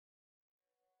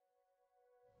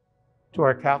To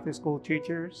our Catholic school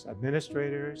teachers,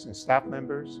 administrators, and staff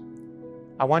members,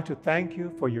 I want to thank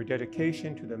you for your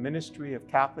dedication to the ministry of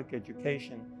Catholic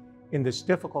education in this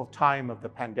difficult time of the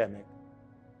pandemic.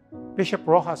 Bishop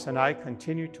Rojas and I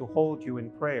continue to hold you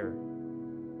in prayer.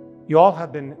 You all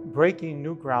have been breaking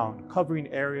new ground, covering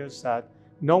areas that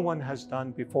no one has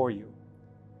done before you.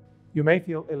 You may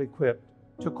feel ill-equipped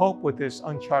to cope with this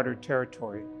uncharted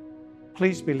territory.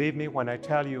 Please believe me when I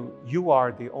tell you, you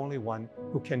are the only one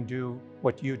who can do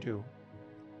what you do.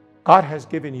 God has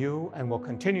given you and will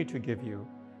continue to give you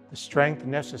the strength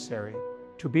necessary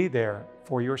to be there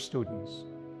for your students.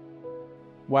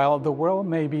 While the world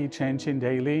may be changing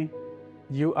daily,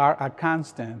 you are a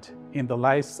constant in the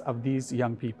lives of these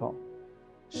young people.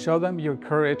 Show them your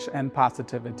courage and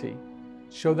positivity.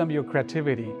 Show them your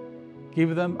creativity.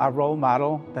 Give them a role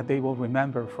model that they will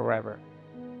remember forever.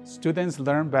 Students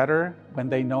learn better when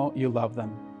they know you love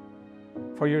them.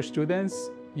 For your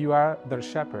students, you are their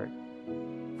shepherd.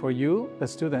 For you, the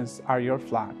students are your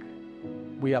flock.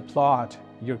 We applaud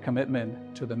your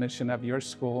commitment to the mission of your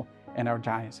school and our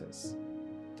diocese.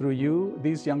 Through you,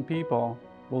 these young people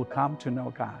will come to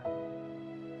know God.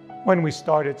 When we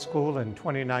started school in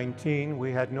 2019,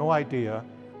 we had no idea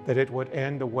that it would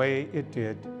end the way it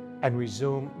did and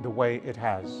resume the way it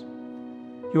has.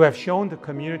 You have shown the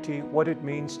community what it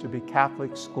means to be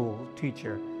Catholic school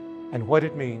teacher and what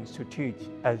it means to teach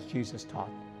as Jesus taught.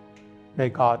 May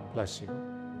God bless you.